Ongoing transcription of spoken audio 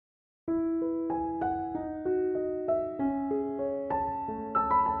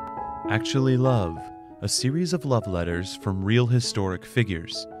Actually Love, a series of love letters from real historic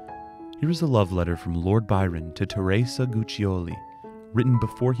figures. Here is a love letter from Lord Byron to Teresa Guiccioli, written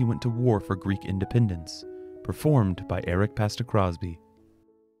before he went to war for Greek independence, performed by Eric Pasto-Crosby.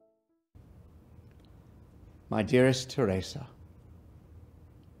 My dearest Teresa,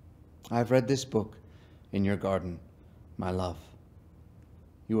 I have read this book in your garden, my love.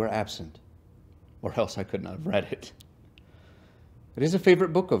 You were absent, or else I could not have read it. It is a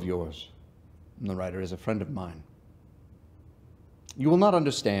favorite book of yours, and the writer is a friend of mine. You will not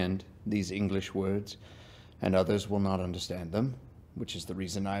understand these English words, and others will not understand them, which is the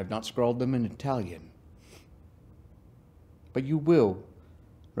reason I have not scrawled them in Italian. But you will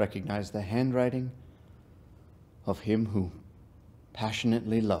recognize the handwriting of him who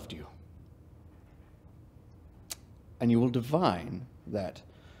passionately loved you. And you will divine that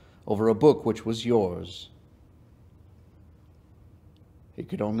over a book which was yours, he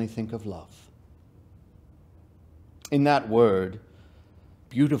could only think of love. In that word,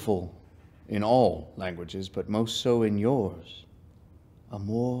 beautiful in all languages, but most so in yours,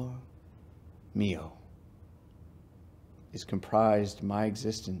 amor mio, is comprised my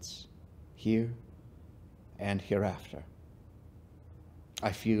existence here and hereafter.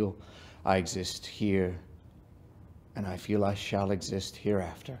 I feel I exist here, and I feel I shall exist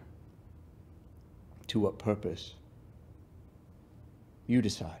hereafter. To what purpose? You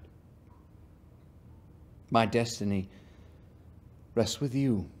decide. My destiny rests with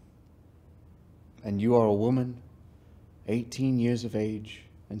you, and you are a woman, 18 years of age,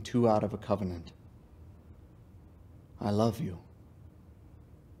 and 2 out of a covenant. I love you,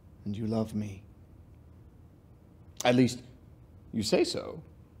 and you love me. At least, you say so,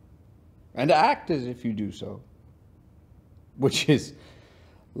 and act as if you do so, which is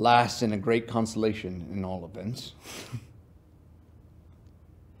last in a great consolation in all events.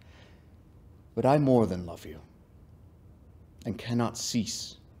 But I more than love you, and cannot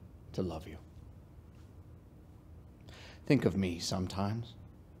cease to love you. Think of me sometimes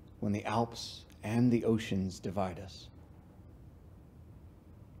when the Alps and the oceans divide us,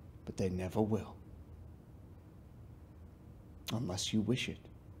 but they never will, unless you wish it.